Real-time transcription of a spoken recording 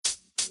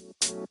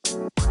Hey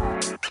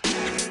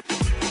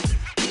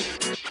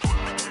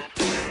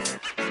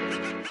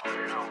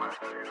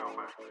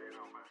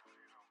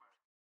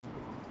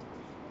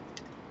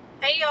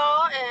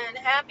y'all, and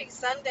happy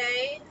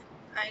Sunday.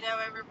 I know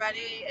everybody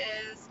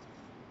is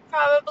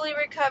probably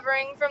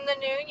recovering from the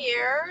new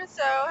year,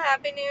 so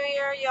happy new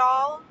year,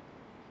 y'all.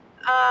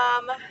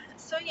 Um,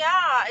 so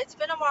yeah, it's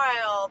been a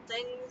while.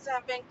 Things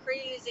have been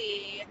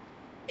crazy,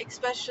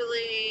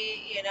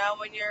 especially,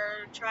 when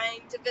you're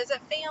trying to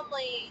visit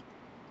family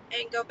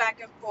and go back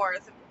and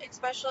forth,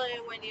 especially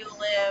when you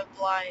live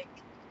like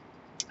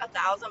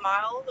 1,000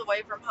 miles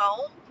away from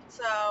home.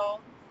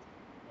 So,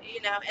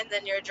 and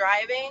then you're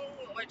driving,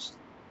 which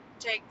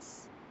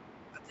takes,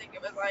 I think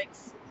it was like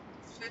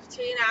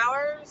 15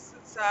 hours.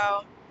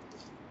 So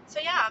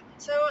yeah.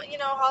 So,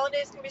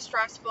 holidays can be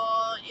stressful.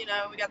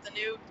 We got the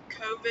new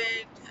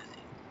COVID.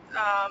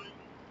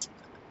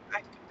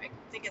 I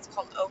think it's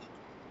called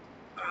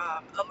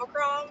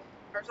Omicron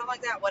or something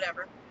like that.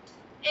 Whatever.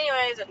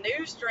 Anyways, a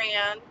new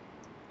strand.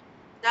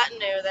 Nothing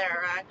new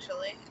there,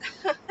 actually.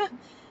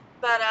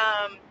 But,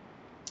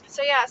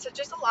 so yeah, so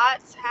just a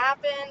lot's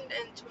happened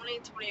in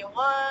 2021,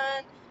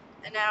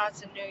 and now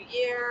it's a new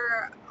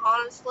year.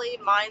 Honestly,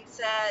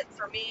 mindset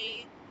for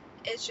me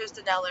is just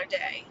another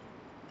day,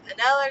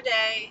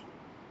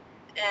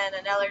 and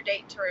another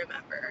date to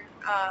remember.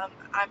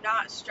 I'm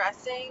not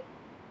stressing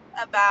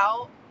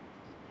about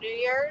New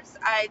Year's.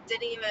 I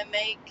didn't even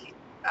make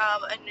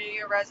a New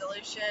Year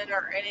resolution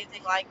or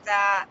anything like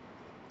that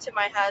to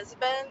my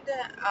husband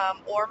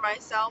or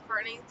myself or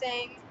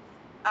anything.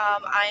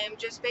 I am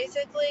just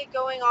basically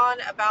going on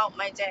about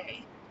my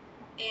day.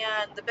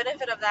 And the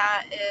benefit of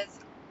that is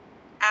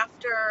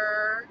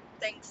after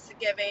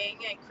Thanksgiving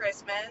and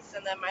Christmas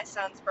and then my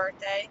son's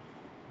birthday,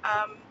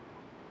 um,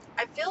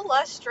 I feel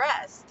less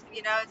stressed.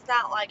 It's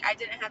not like I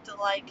didn't have to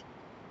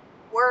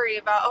worry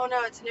about, oh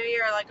no, it's New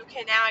Year. Like,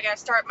 okay, now I got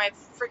to start my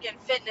freaking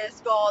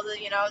fitness goal,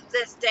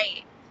 this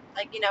date,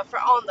 for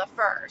on the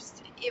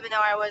 1st, even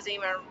though I wasn't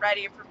even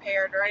ready or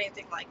prepared or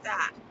anything like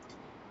that.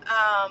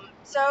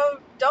 So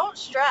don't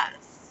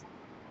stress.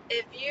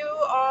 If you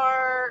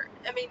are,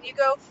 you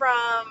go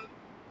from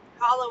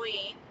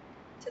Halloween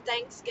to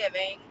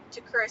Thanksgiving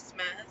to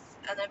Christmas,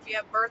 and then if you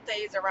have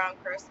birthdays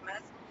around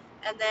Christmas,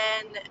 and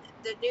then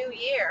the New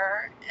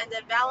Year, and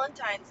then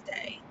Valentine's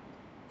Day.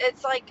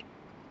 It's like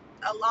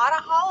a lot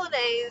of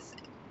holidays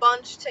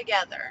bunched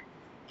together,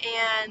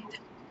 and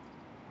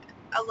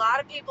a lot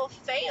of people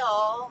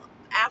fail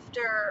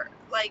after,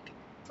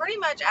 pretty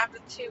much after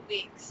 2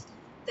 weeks.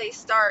 They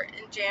start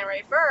in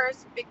January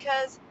 1st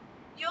because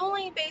you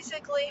only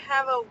basically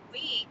have a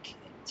week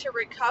to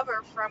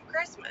recover from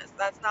Christmas.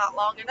 That's not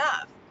long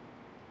enough,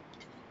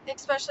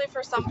 especially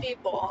for some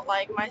people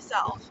like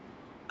myself.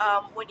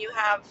 When you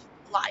have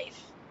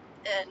life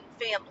and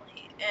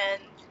family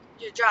and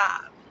your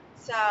job,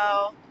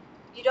 so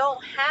you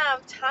don't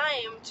have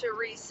time to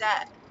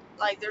reset.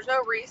 Like, there's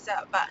no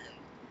reset button.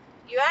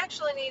 You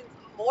actually need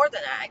more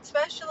than that,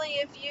 especially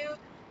if you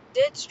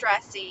did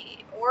stress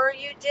eat or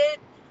you did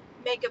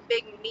make a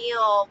big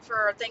meal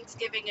for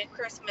Thanksgiving and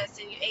Christmas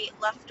and you ate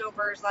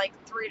leftovers like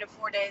 3 to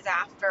 4 days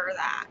after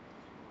that.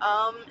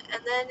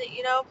 And then,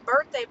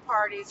 birthday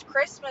parties,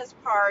 Christmas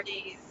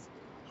parties,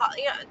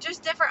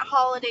 just different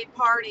holiday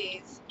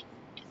parties.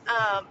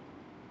 Um,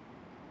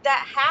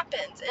 that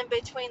happens in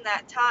between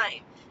that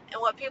time.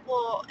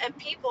 And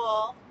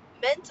people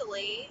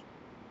mentally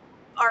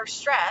are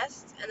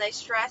stressed, and they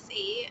stress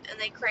eat, and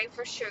they crave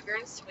for sugar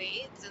and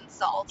sweets and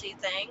salty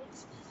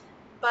things,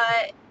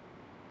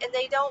 and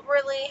they don't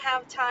really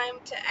have time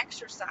to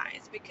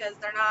exercise because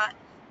they're not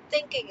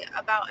thinking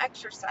about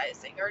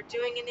exercising or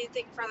doing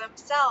anything for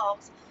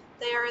themselves.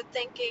 They are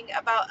thinking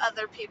about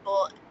other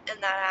people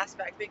in that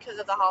aspect because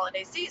of the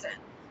holiday season.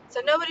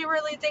 So nobody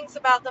really thinks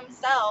about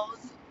themselves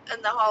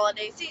in the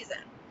holiday season.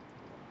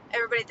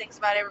 Everybody thinks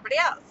about everybody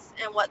else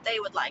and what they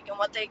would like and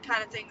what they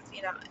kind of things.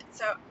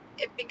 So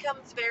it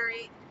becomes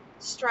very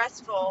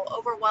stressful,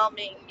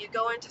 overwhelming. You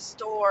go into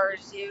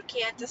stores, you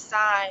can't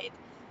decide.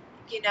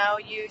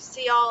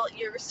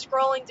 You're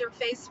scrolling through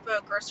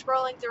Facebook or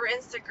scrolling through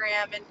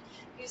Instagram, and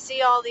you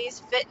see all these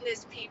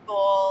fitness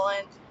people,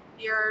 and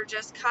you're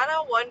just kind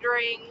of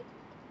wondering,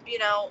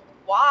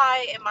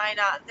 why am I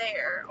not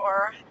there?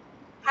 Or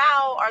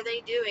how are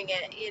they doing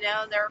it?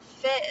 They're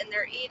fit and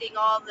they're eating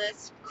all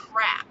this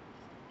crap.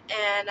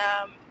 And,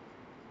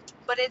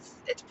 but it's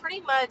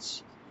pretty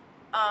much,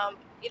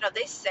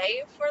 they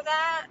save for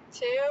that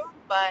too,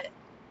 but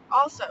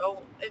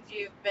also, if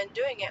you've been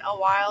doing it a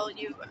while,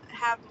 you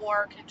have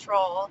more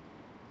control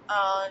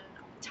on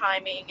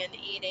timing and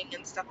eating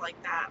and stuff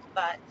like that.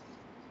 But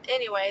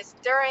anyways,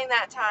 during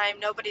that time,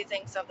 nobody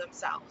thinks of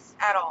themselves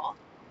at all.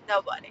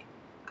 Nobody.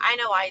 I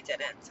know I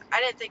didn't.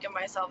 I didn't think of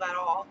myself at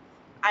all.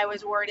 I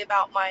was worried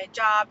about my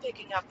job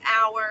picking up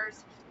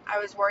hours. I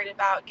was worried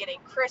about getting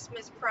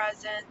Christmas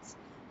presents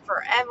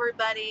for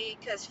everybody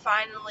because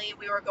finally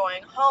we were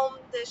going home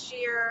this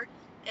year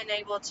and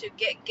able to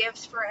get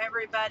gifts for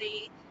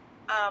everybody.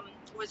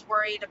 was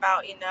worried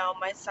about,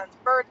 my son's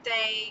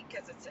birthday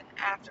because it's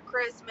after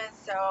Christmas.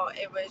 So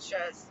it was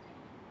just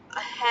a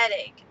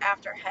headache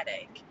after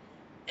headache.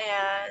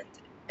 And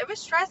it was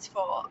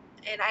stressful.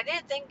 And I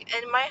didn't think,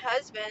 and my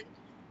husband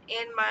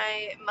and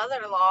my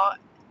mother-in-law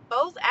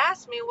both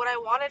asked me what I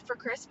wanted for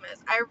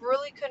Christmas. I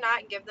really could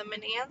not give them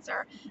an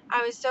answer.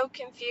 I was so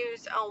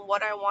confused on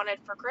what I wanted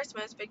for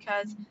Christmas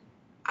because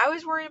I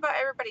was worried about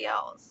everybody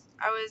else.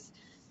 I was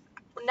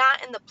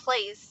not in the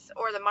place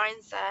or the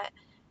mindset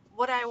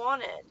what I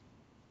wanted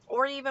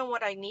or even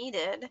what I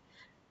needed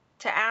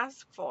to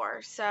ask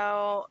for.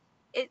 So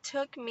it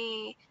took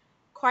me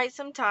quite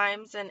some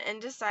times and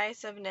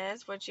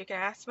indecisiveness, which you can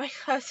ask my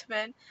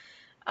husband,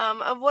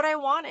 of what I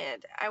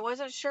wanted. I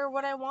wasn't sure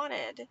what I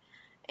wanted.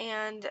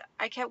 And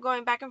I kept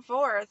going back and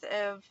forth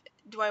of,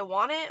 do I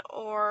want it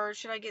or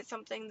should I get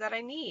something that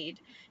I need?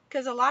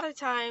 Because a lot of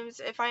times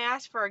if I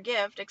ask for a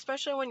gift,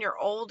 especially when you're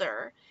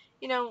older,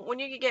 when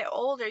you get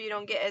older, you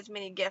don't get as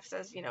many gifts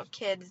as,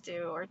 kids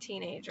do or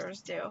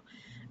teenagers do.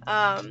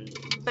 Um,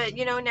 but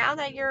now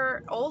that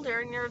you're older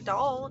and you're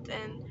adult,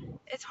 and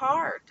it's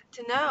hard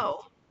to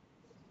know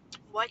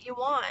what you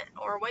want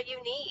or what you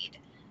need.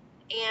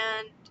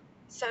 And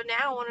so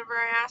now whenever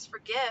I ask for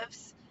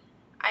gifts,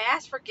 I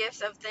ask for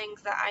gifts of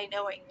things that I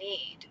know I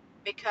need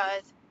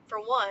because, for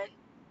one,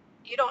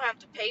 you don't have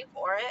to pay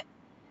for it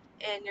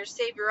and you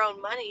save your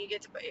own money. You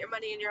get to put your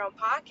money in your own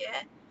pocket.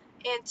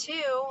 And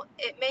two,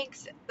 it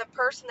makes the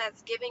person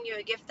that's giving you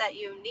a gift that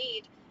you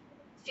need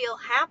feel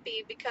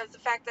happy because the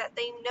fact that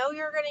they know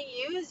you're going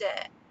to use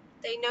it.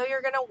 They know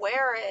you're going to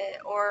wear it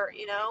or,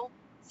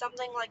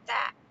 something like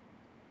that.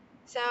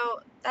 So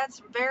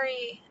that's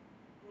very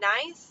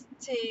nice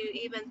to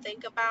even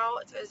think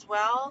about as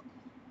well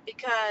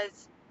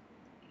because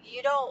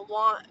you don't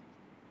want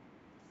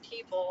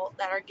people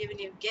that are giving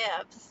you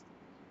gifts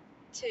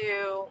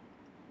to,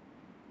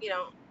 you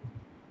know,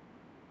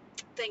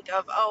 think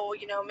of, oh,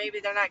 maybe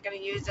they're not going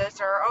to use this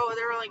or, oh,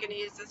 they're only going to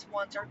use this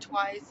once or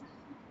twice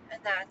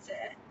and that's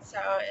it. So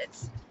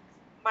it's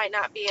might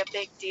not be a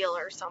big deal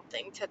or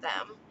something to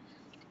them,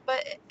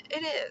 but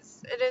it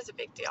is a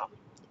big deal.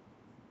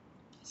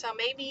 So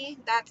maybe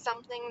that's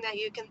something that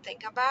you can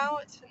think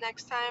about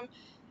next time,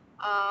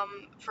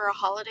 for a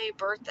holiday,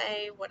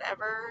 birthday,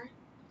 whatever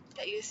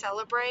that you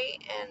celebrate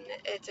and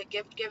it's a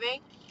gift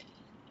giving.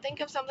 Think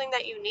of something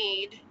that you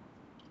need,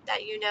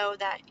 that you know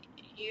that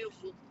you've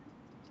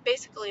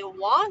basically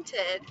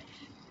wanted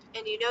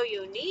and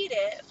you need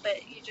it,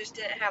 but you just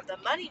didn't have the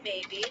money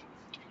maybe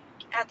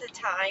at the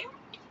time.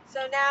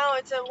 So now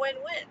it's a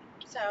win-win.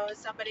 So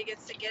somebody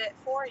gets to get it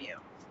for you.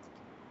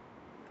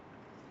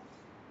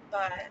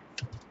 But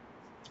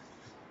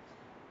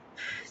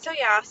so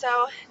yeah,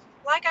 so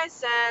like I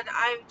said,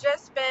 I've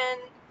just been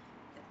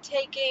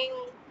taking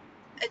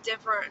a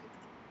different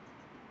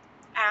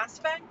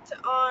aspect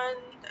on,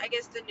 I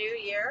guess, the new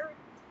year.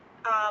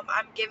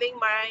 I'm giving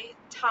my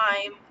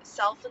time,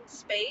 self, and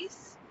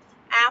space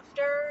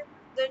after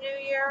the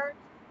new year.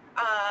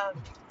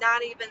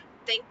 Not even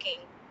thinking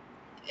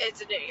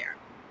it's a new year,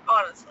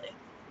 honestly.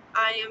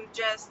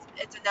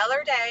 It's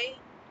another day,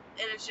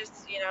 and it's just,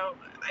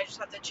 I just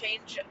have to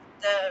change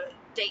the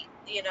date,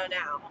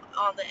 now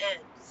on the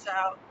end. So,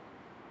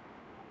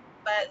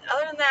 but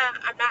other than that,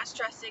 I'm not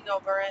stressing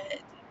over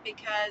it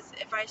because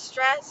if I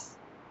stress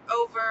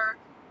over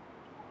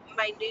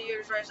my New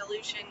Year's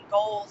resolution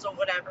goals or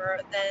whatever,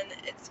 then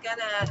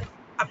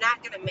I'm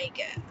not gonna make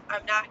it.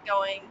 I'm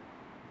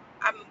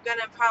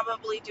gonna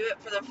probably do it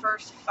for the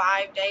first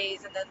 5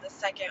 days, and then the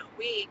second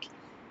week,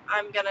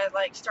 I'm gonna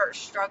start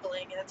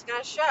struggling, and it's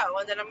gonna show,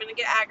 and then I'm gonna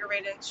get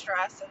aggravated and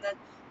stressed, and then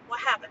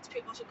what happens?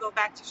 People should go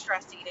back to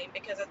stress eating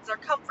because it's their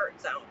comfort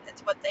zone.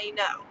 It's what they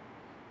know.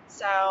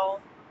 So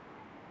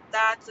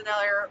that's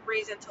another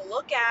reason to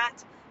look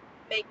at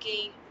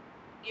making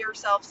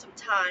yourself some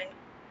time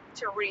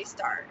to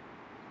restart.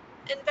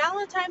 And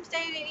Valentine's Day,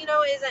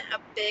 isn't a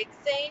big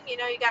thing. You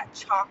got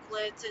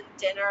chocolates and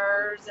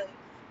dinners and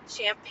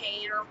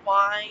champagne or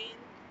wine.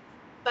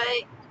 But,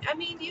 I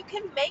mean, you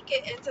can make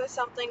it into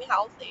something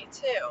healthy,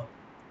 too.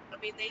 I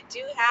mean, they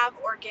do have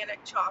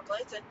organic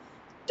chocolates, and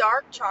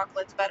dark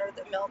chocolate's better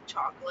than milk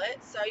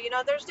chocolate. So,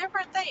 there's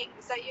different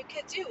things that you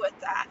could do with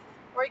that.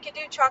 Or you could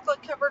do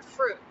chocolate-covered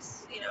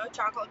fruits,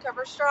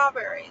 chocolate-covered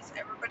strawberries.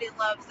 Everybody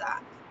loves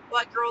that.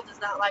 What girl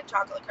does not like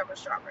chocolate-covered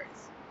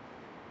strawberries?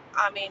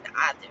 I mean,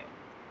 I do.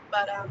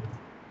 But,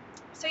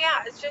 so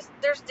yeah, it's just,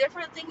 there's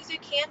different things you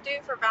can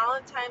do for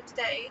Valentine's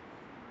Day,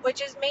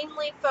 which is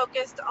mainly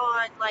focused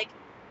on,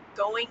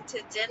 going to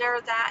dinner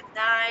that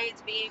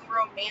night, being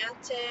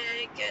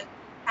romantic, and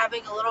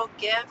having a little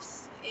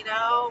gifts,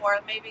 or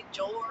maybe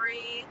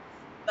jewelry.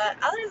 But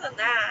other than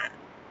that,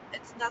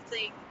 it's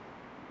nothing,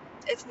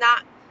 it's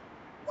not,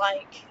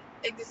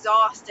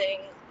 exhausting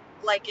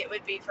like it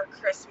would be for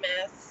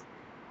Christmas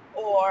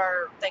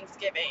or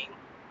Thanksgiving.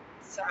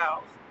 So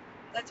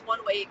that's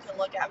one way you can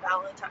look at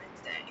Valentine's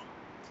Day.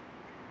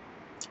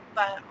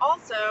 But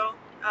also,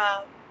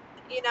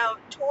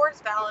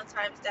 towards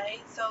Valentine's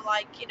Day, so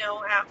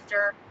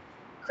after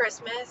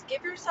Christmas,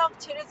 give yourself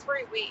 2 to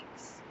 3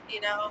 weeks,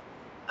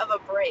 of a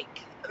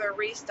break, of a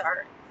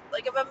restart,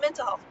 like of a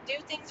mental health. Do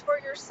things for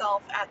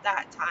yourself at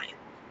that time.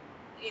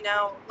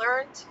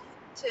 Learn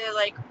to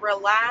like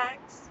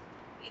relax.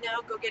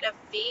 Go get a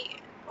feet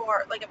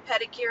or like a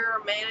pedicure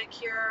or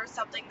manicure,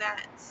 something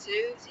that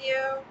soothes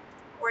you,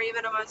 or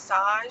even a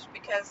massage,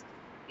 because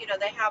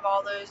they have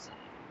all those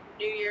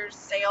New Year's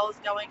sales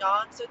going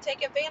on. So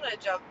take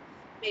advantage of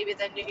maybe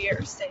the New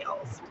Year's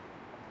sales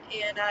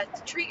and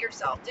treat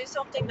yourself. Do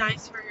something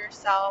nice for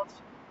yourself.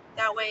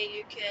 That way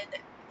you can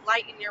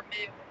lighten your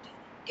mood,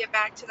 get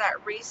back to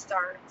that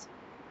restart.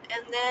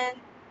 And then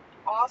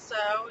also,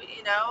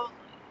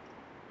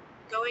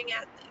 going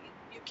at,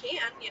 you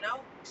can,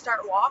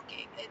 start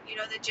walking. And,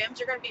 the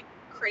gyms are going to be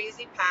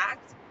crazy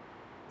packed.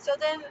 So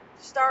then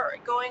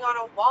start going on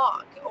a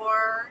walk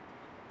or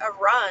a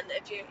run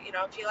if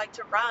you like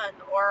to run,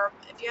 or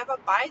if you have a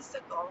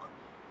bicycle,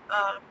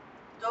 um,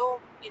 go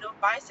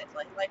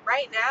bicycling. Like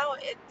right now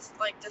it's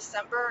like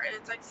December and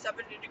it's like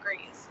 70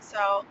 degrees.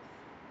 So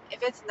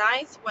if it's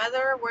nice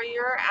weather where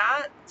you're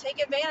at,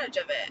 take advantage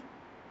of it.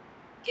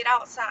 Get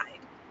outside.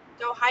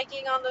 Go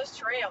hiking on those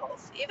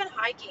trails. Even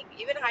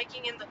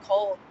hiking in the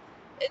cold,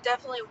 it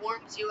definitely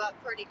warms you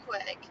up pretty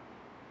quick.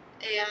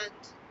 And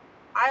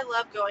I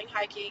love going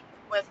hiking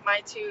with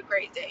my two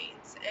Great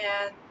Danes,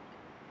 and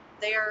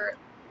they're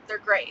they're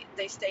great.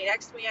 They stay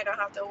next to me. I don't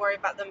have to worry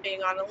about them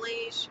being on a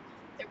leash.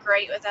 They're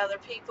great with other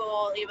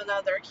people, even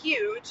though they're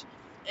huge,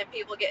 and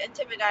people get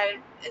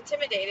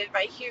intimidated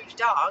by huge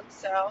dogs.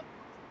 So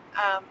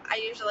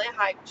I usually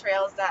hike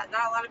trails that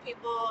not a lot of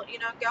people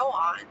go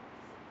on.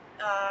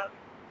 Um,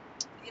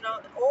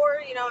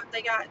 or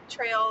they got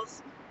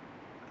trails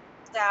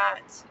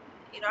that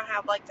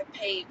have like the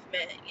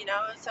pavement,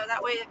 so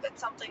that way if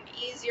it's something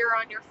easier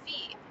on your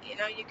feet,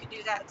 you can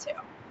do that too.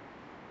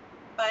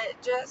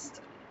 But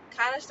just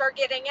kind of start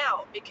getting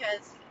out,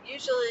 because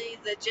usually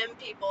the gym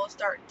people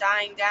start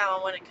dying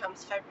down when it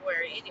comes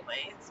February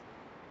anyways.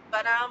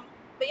 But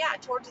yeah,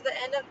 towards the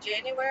end of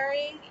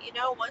January,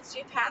 once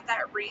you've had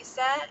that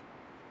reset,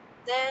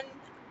 then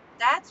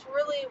that's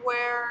really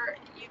where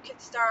you can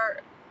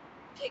start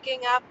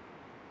picking up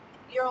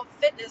your own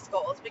fitness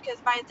goals, because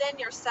by then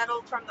you're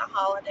settled from the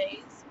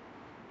holidays,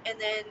 and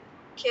then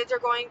kids are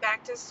going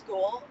back to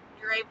school.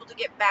 You're able to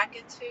get back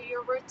into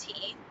your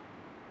routine.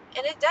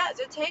 And it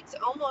takes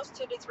almost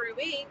 2 to 3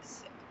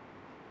 weeks,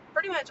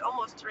 pretty much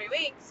almost 3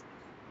 weeks,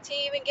 to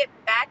even get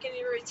back in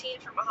your routine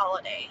from a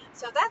holiday.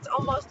 So that's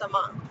almost a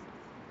month.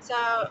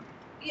 So,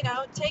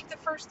 take the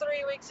first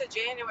 3 weeks of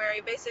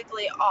January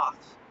basically off.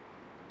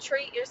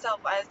 Treat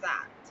yourself as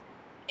that.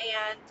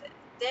 And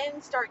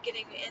then start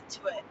getting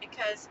into it,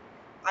 because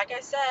like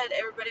I said,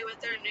 everybody with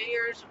their New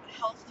Year's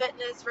health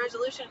fitness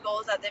resolution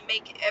goals that they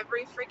make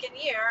every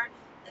freaking year,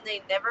 and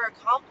they never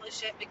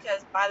accomplish it,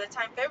 because by the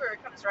time February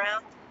comes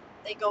around,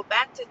 they go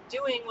back to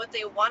doing what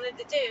they wanted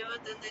to do,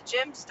 and then the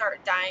gyms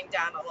start dying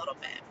down a little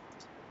bit.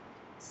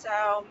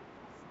 So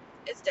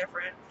it's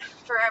different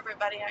for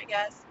everybody, I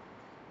guess.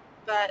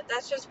 But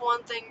that's just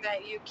one thing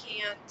that you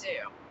can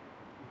do,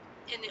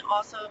 and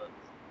also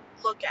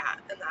look at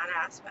in that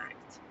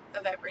aspect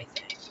of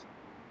everything.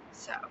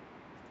 So,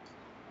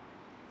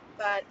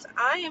 but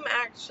I am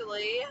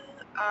actually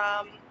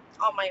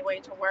on my way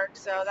to work,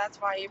 so that's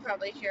why you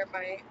probably hear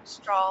my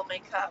straw in my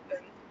cup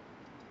and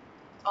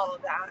all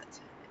of that.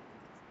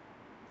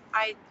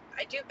 I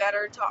do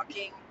better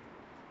talking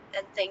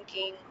and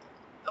thinking,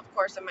 of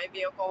course, in my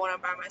vehicle when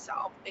I'm by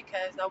myself,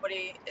 because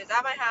nobody is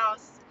at my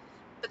house.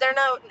 But they're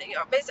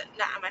basically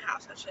not at my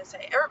house, I should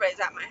say. Everybody's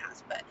at my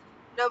house, but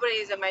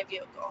nobody's in my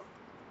vehicle.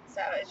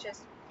 So it's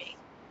just me.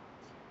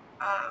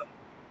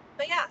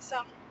 But yeah,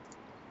 so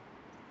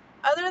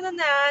other than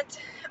that,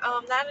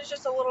 that is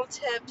just a little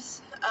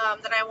tips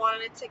that I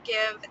wanted to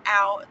give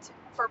out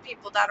for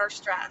people that are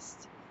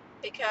stressed,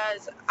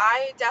 because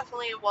I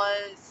definitely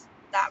was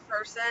that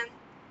person,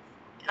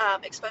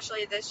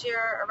 especially this year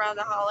around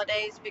the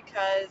holidays,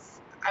 because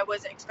I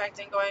wasn't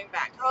expecting going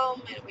back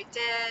home, and we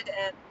did,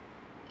 and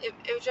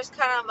it was just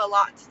kind of a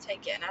lot to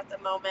take in at the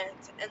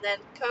moment. And then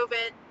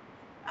COVID,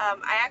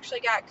 I actually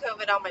got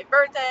COVID on my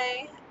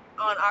birthday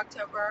on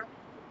October,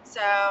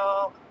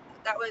 so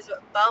that was a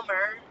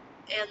bummer.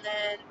 And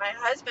then my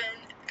husband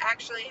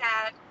actually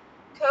had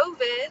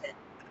COVID.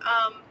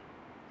 Um,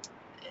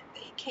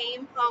 he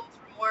came home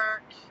from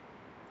work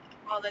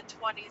on the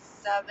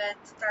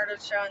 27th,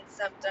 started showing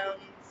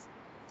symptoms,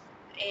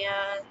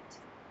 and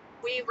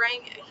he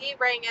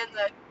rang in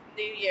the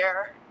new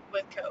year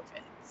with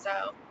COVID.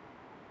 So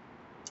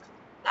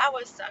that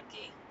was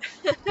sucky.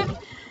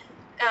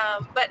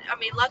 But I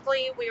mean,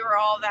 luckily we were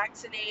all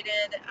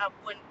vaccinated.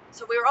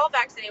 So we were all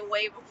vaccinated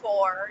way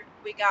before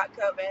we got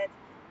COVID.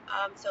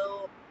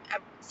 So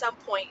at some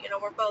point,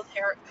 we're both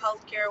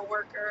healthcare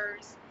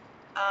workers.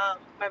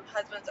 My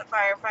husband's a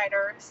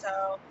firefighter,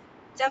 so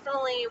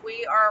definitely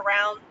we are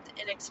around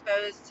and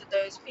exposed to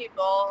those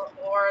people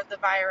or the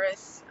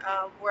virus,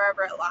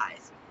 wherever it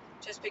lies.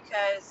 Just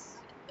because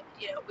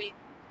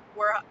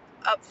we're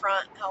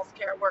upfront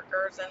healthcare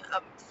workers and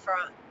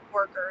upfront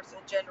workers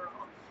in general.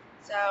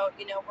 So,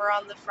 we're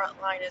on the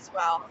front line as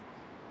well.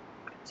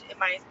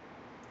 Am I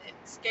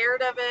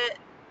scared of it?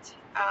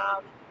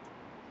 Um,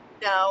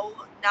 no,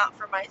 not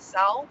for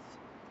myself.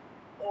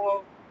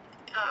 Or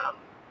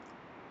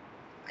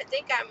I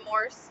think I'm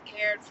more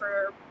scared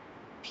for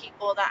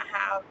people that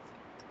have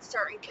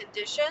certain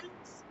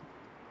conditions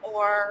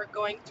or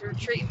going through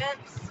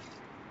treatments,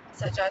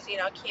 such as,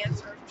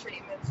 cancer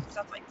treatments and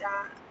stuff like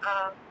that.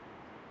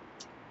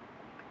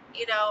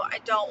 I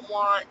don't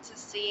want to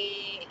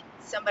see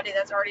somebody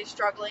that's already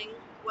struggling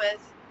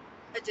with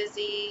a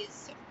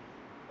disease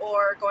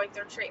or going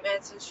through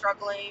treatments and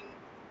struggling,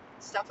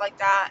 stuff like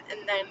that,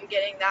 and then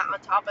getting that on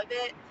top of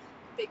it,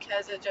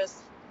 because it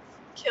just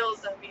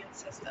kills the immune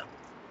system.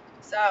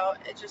 So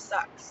it just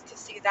sucks to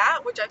see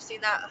that, which I've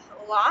seen that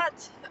a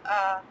lot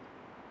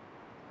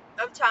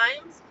of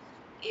times.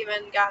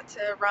 Even got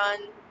to run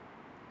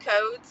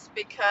codes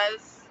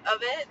because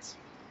of it.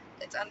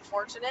 It's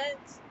unfortunate,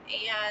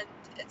 and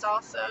it's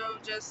also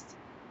just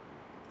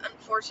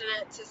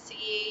unfortunate to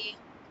see,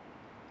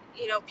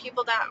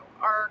 people that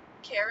are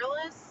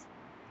careless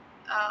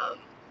um,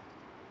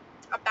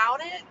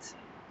 about it,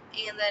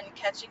 and then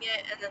catching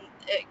it, and then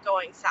it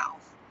going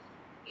south,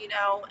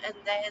 and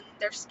then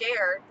they're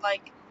scared.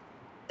 Like,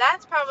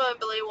 that's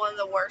probably one of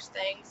the worst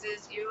things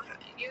is you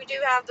do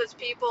have those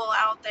people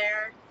out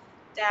there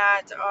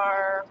that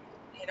are,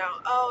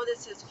 oh,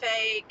 this is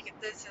fake,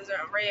 this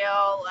isn't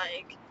real,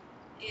 like,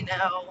 you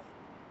know,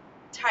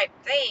 type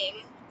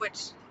thing,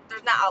 which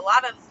there's not a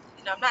lot of,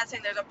 I'm not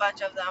saying there's a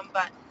bunch of them,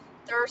 but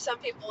there are some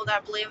people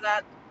that believe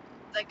that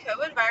the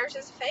COVID virus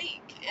is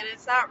fake and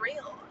it's not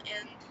real,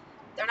 and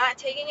they're not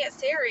taking it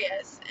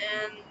serious,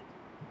 and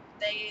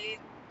they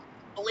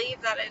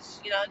believe that it's,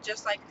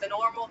 just like the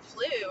normal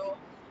flu,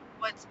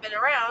 what's been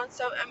around.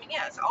 So, I mean,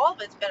 yes, all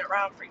of it's been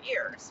around for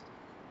years,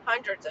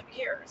 hundreds of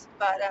years,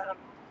 but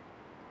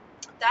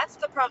that's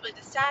probably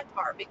the sad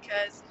part,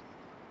 because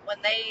when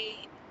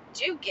they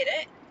do get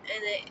it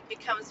and it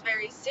becomes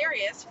very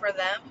serious for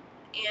them,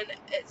 and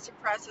it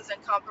suppresses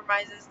and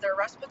compromises their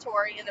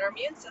respiratory and their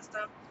immune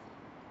system,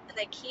 and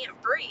they can't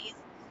breathe,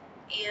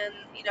 and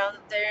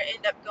they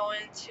end up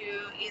going to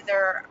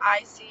either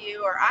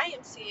ICU or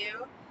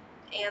IMCU,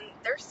 and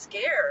they're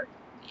scared,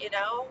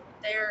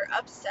 they're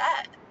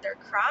upset, they're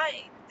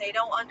crying, they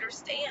don't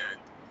understand,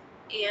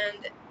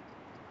 and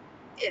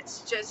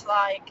it's just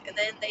like, and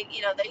then they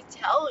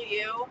tell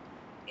you,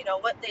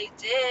 what they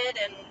did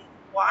and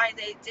why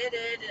they did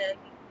it, and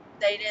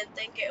they didn't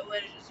think it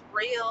was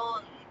real,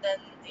 and then,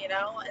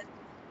 and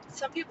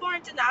some people are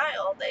in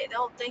denial. They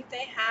don't think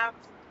they have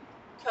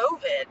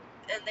COVID,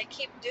 and they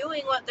keep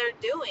doing what they're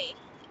doing,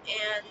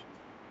 and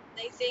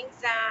they think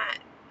that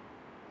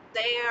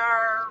they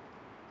are,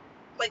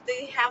 like,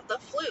 they have the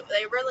flu.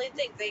 They really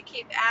think, they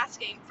keep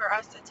asking for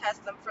us to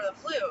test them for the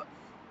flu,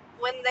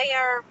 when they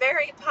are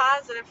very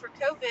positive for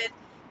COVID.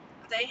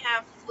 They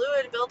have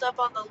fluid built up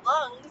on the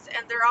lungs,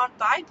 and they're on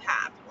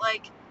BiPAP.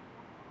 Like,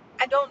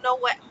 I don't know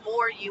what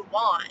more you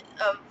want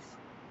of,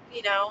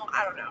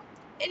 I don't know.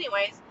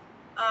 Anyways,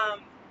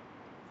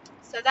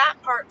 so that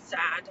part's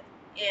sad,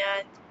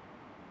 and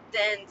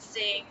then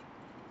seeing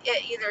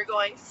it either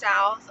going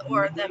south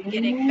or them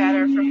getting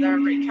better from their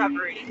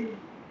recovery.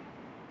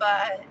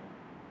 But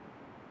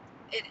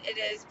it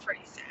is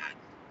pretty sad.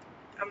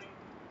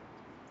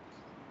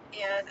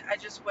 And I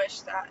just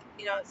wish that,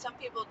 some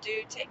people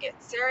do take it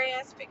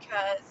serious,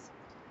 because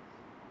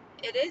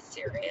it is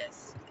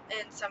serious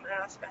in some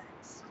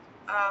aspects.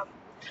 I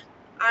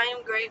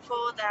am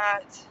grateful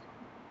that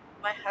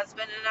my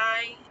husband and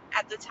I,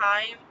 at the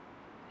time,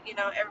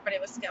 everybody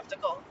was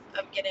skeptical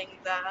of getting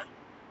the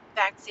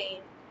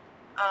vaccine.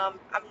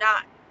 I'm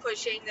not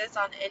pushing this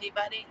on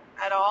anybody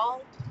at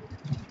all,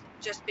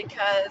 just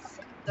because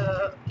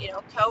the,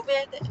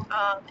 COVID,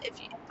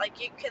 if you,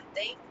 like, you can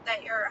think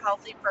that you're a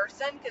healthy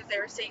person, because they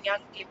were seeing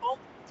young people,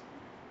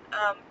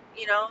 um,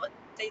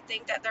 they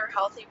think that they're a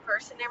healthy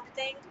person and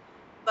everything,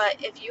 but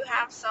if you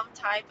have some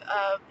type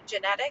of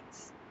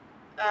genetics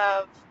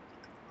of,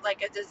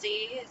 like, a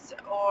disease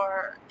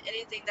or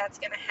anything that's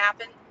going to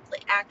happen,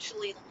 like,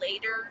 actually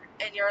later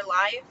in your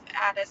life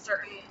at a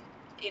certain,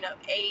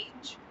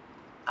 age,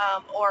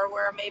 or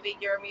where maybe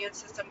your immune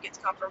system gets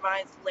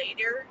compromised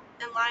later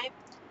in life,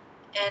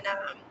 and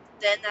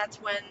then that's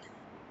when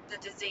the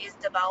disease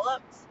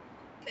develops,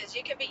 because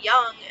you can be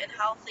young and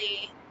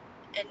healthy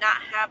and not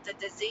have the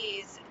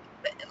disease,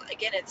 but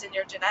again, it's in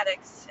your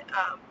genetics.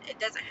 It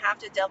doesn't have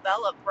to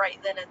develop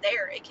right then and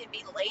there. It can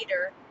be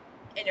later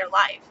in your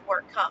life where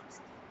it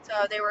comes. So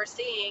they were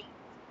seeing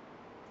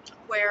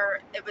where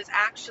it was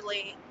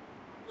actually,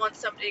 once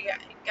somebody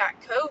got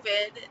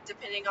COVID,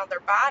 depending on their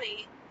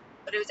body,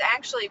 but it was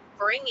actually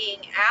bringing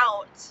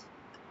out,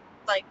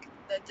 like,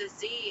 the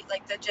disease,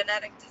 like the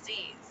genetic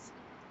disease.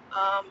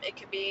 It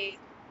could be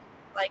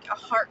like a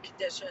heart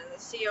condition,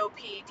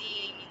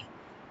 COPD,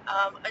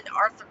 an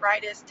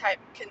arthritis type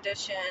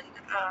condition.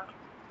 Um,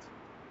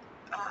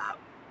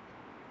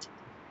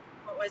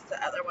 what was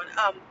the other one?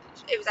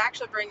 It was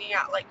actually bringing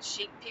out, like,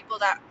 people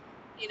that,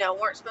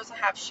 weren't supposed to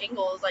have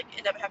shingles, like,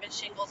 end up having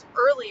shingles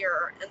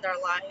earlier in their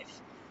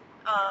life.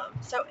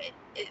 So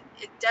it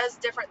does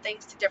different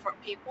things to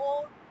different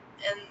people,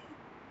 and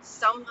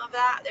some of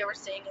that they were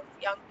seeing in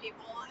young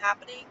people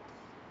happening,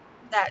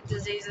 that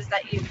diseases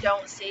that you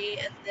don't see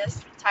in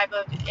this type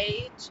of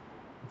age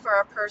for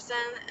a person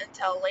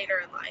until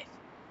later in life.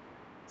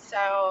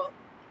 So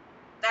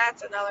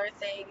that's another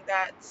thing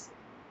that's,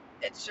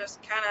 it's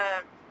just kind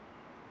of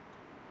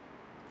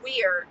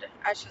weird,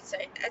 I should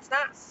say. It's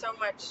not so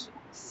much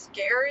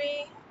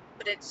scary,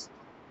 but it's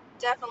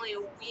definitely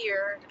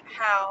weird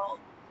how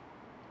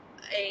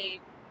a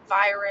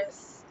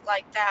virus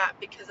like that,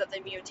 because of the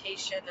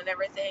mutation and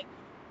everything,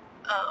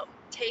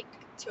 take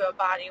to a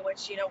body,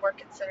 which, we're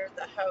considered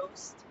the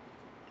host,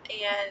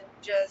 and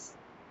just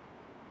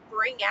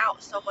bring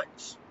out so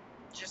much,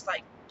 just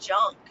like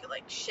junk,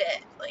 like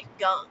shit, like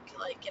gunk,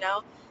 like,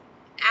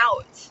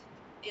 out.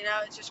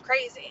 It's just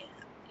crazy.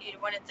 You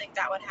wouldn't think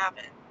that would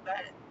happen,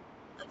 but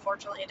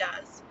unfortunately it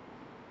does.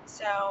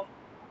 So,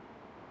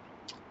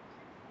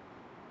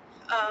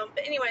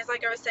 but anyways,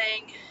 like I was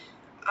saying,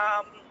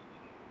 um,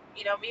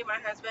 me and my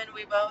husband,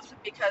 we both,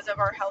 because of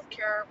our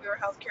healthcare, we were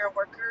healthcare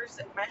workers,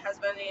 and my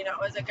husband,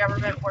 was a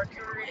government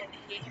worker, and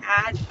he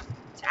had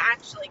to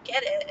actually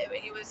get it.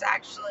 He was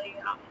actually,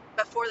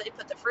 before they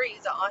put the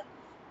freeze on,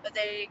 but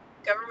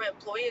government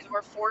employees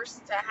were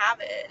forced to have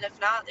it, and if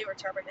not, they were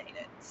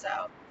terminated.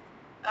 So,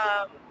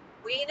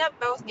 we ended up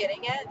both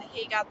getting it.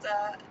 He got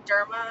the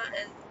Derma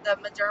and the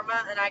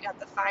Moderna, and I got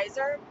the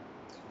Pfizer.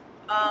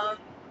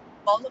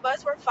 Both of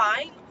us were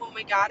fine when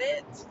we got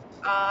it,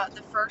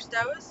 the first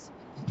dose.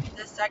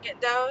 The second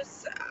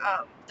dose,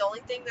 the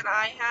only thing that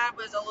I had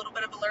was a little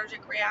bit of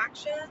allergic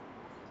reaction,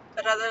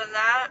 but other than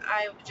that,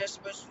 I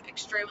just was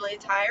extremely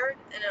tired,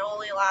 and it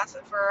only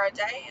lasted for a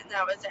day, and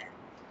that was it.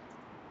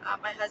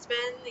 My husband,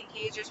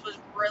 he just was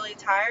really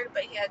tired,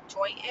 but he had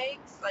joint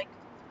aches, like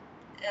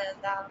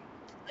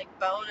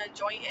bone and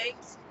joint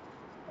aches,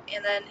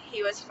 and then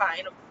he was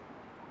fine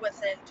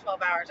within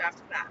 12 hours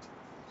after that.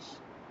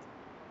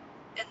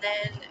 And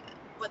then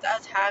with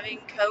us having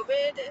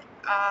COVID,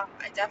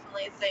 I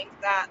definitely think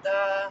that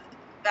the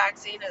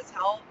vaccine has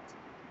helped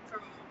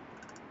from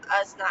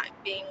us not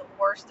being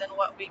worse than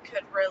what we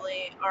could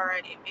really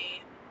already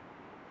be.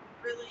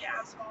 Really,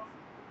 asshole.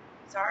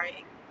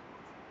 Sorry,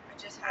 I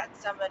just had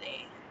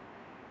somebody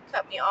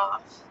cut me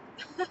off.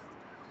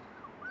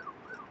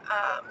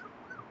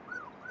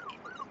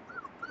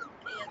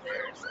 And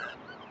there's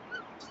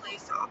a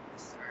police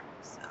officer,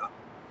 so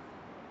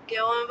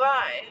going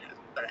by.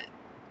 But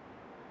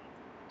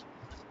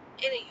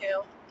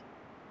anywho,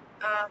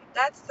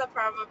 that's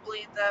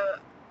probably the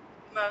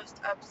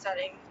most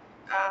upsetting.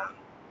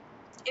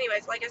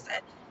 Anyways, like I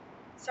said,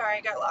 sorry,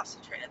 I got lost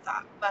in train of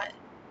thought, but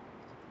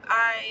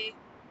I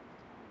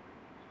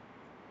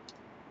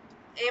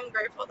am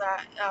grateful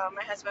that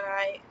my husband and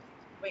I,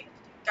 we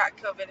got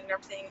COVID and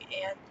everything,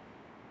 and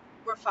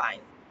we're fine.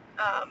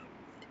 Um,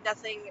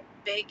 Nothing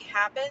big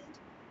happened,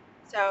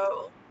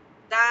 so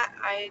that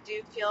I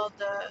do feel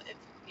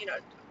you know,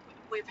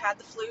 we've had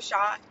the flu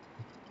shot.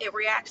 It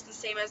reacts the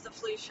same as the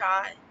flu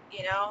shot.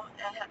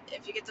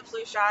 If you get the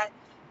flu shot,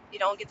 you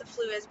don't get the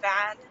flu as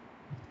bad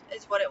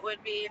as what it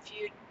would be if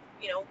you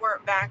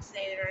weren't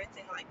vaccinated or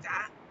anything like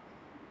that.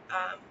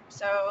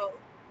 So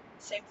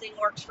same thing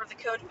works for the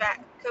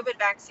COVID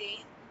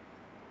vaccine.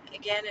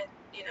 Again,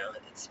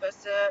 it's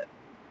supposed to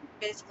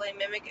basically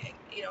mimic,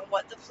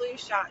 what the flu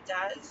shot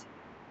does,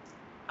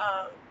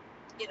 um,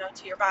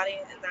 to your body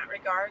in that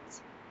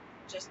regards,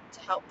 just to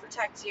help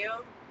protect you.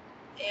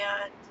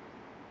 And,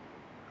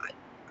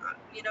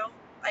 you know,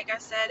 like I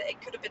said,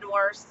 it could have been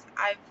worse.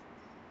 I've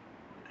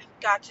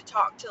got to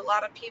talk to a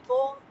lot of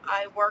people.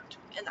 I worked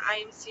in the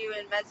IMCU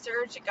and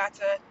MedSurg. I got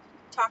to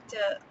talk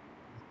to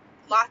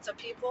lots of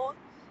people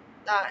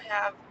that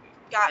have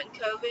gotten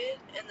COVID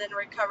and then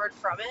recovered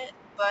from it,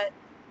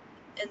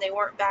 and they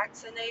weren't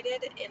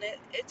vaccinated, and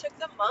it took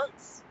them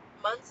months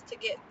to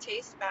get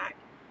taste back,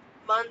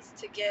 months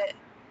to get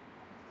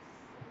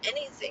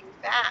anything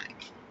back,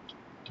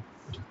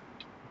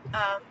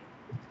 um,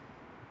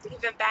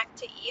 even back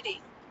to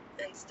eating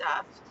and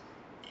stuff,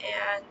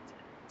 and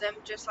them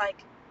just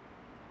like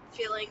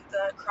feeling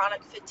the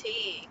chronic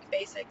fatigue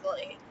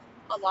basically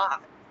a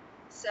lot.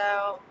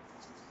 So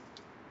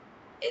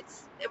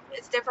it's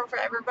different for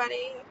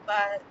everybody,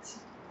 but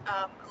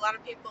a lot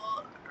of people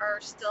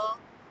are still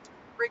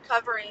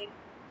recovering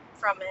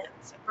from it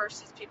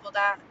versus people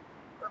that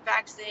were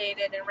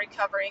vaccinated and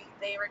recovering.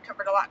 They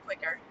recovered a lot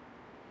quicker.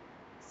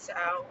 So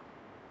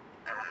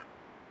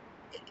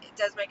it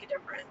does make a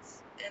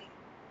difference in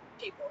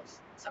people's.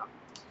 So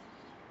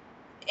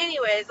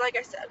anyways, like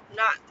I said, I'm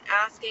not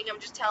asking, I'm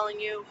just telling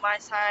you my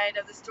side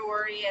of the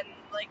story, and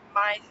like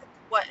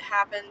what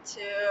happened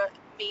to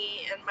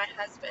me and my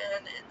husband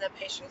and the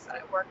patients that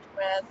I worked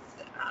with,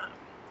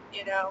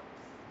 you know,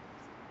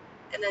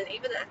 and then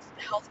even the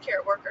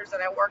healthcare workers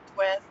that I worked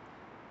with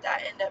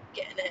that end up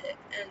getting it,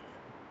 and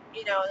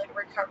like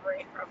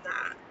recovering from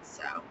that.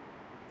 So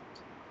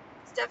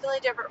it's definitely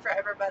different for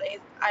everybody.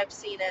 I've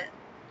seen it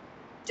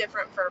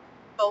different for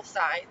both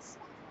sides.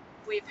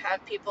 We've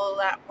had people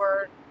that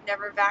were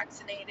never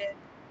vaccinated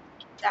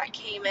that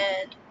came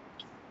in,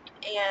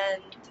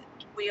 and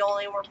we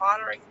only were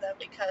monitoring them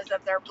because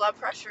of their blood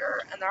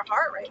pressure and their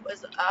heart rate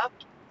was up,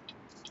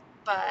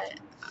 but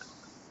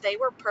they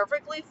were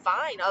perfectly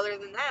fine. Other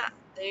than that,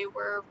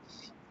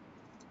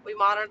 we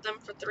monitored them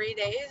for 3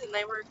 days, and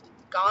they were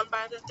gone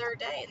by the third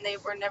day, and they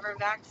were never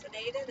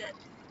vaccinated, and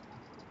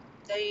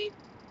they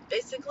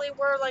basically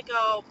were like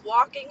a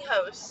walking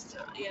host,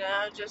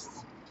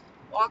 just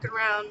walking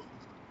around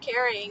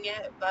carrying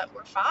it, but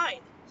we're fine.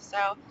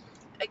 So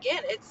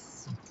again,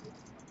 it's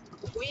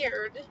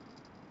weird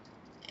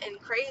and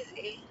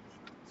crazy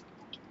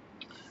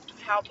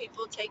how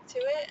people take to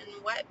it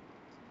and what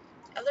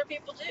other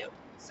people do.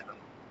 So,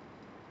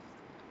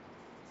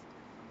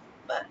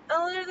 but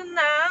other than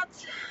that,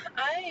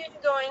 I am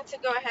going to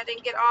go ahead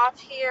and get off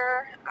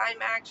here. I'm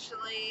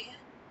actually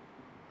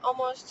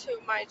almost to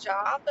my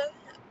job.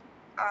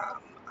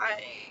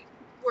 I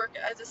work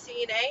as a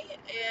CNA,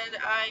 and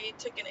I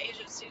took an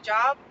agency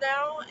job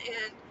now,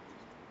 and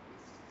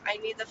I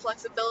need the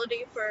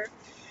flexibility for,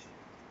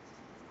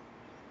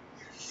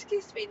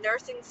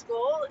 nursing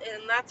school,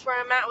 and that's where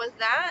I'm at with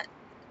that.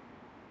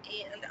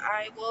 And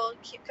I will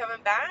keep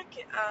coming back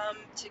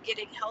to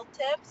getting health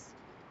tips.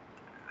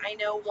 I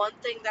know one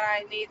thing that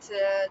I need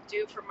to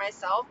do for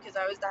myself, because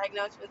I was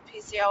diagnosed with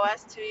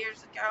PCOS 2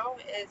 years ago,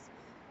 is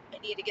I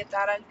need to get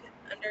that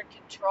under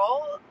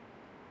control.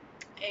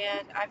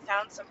 And I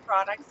found some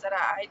products that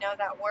I know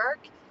that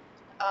worked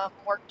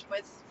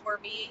for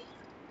me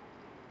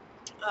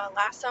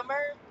last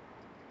summer,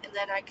 and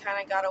then I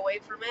kind of got away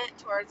from it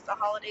towards the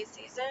holiday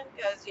season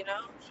because,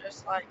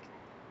 just like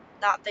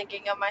not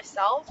thinking of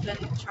myself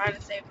and trying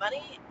to save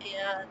money.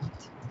 And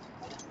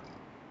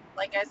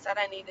like I said,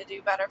 I need to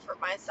do better for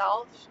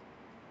myself,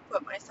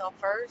 put myself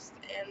first,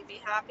 and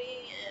be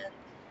happy, and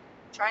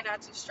try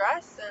not to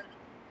stress, and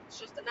it's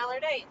just another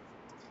day.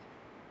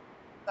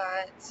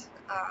 But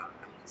I'm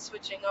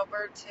switching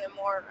over to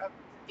more of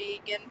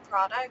vegan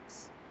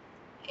products,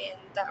 and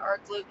that are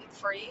gluten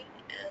free,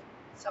 and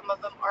some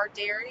of them are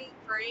dairy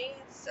free.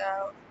 So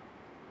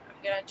I'm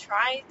gonna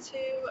try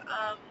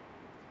to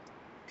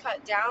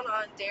cut down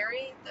on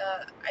dairy.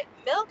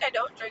 Milk, I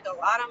don't drink a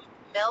lot of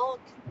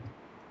milk.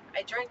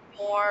 I drink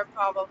more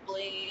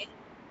probably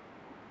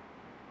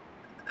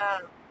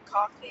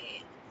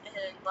coffee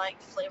and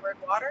like flavored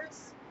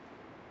waters,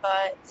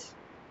 but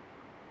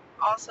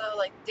also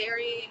like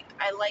dairy.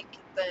 I like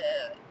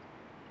the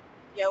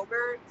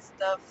yogurts,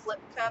 the flip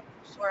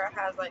cups where it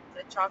has like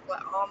the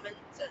chocolate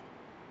almonds, and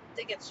I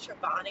think it's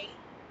Chobani,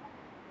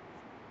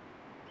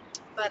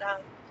 but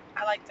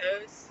I like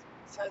those.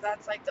 So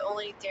that's like the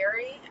only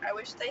dairy. I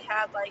wish they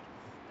had like,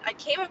 I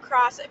came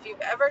across, if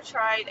you've ever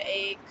tried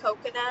a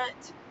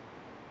coconut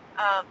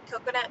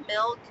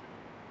milk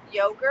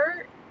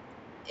yogurt,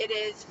 it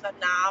is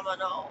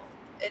phenomenal.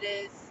 It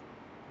is,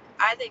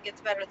 I think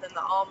it's better than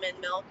the almond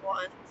milk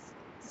ones.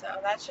 So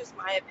that's just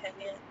my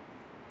opinion.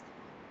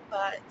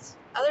 But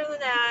other than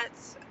that,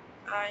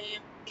 I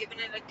am giving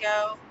it a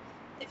go.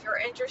 If you're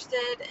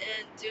interested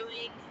in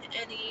doing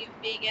any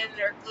vegan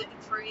or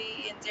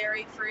gluten-free and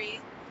dairy-free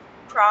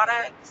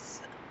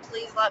products,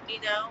 please let me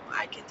know.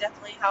 I can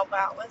definitely help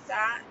out with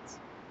that.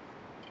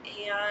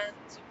 And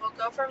we'll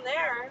go from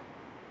there.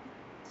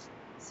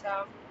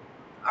 So,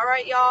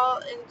 alright,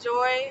 y'all,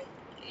 enjoy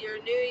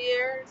your New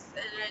Year's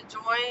and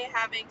enjoy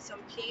having some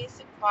peace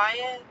and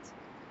quiet,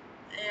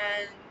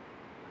 and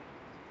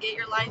get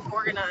your life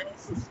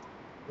organized.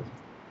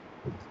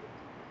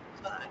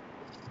 But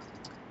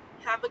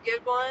have a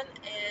good one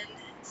and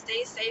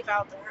stay safe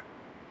out there.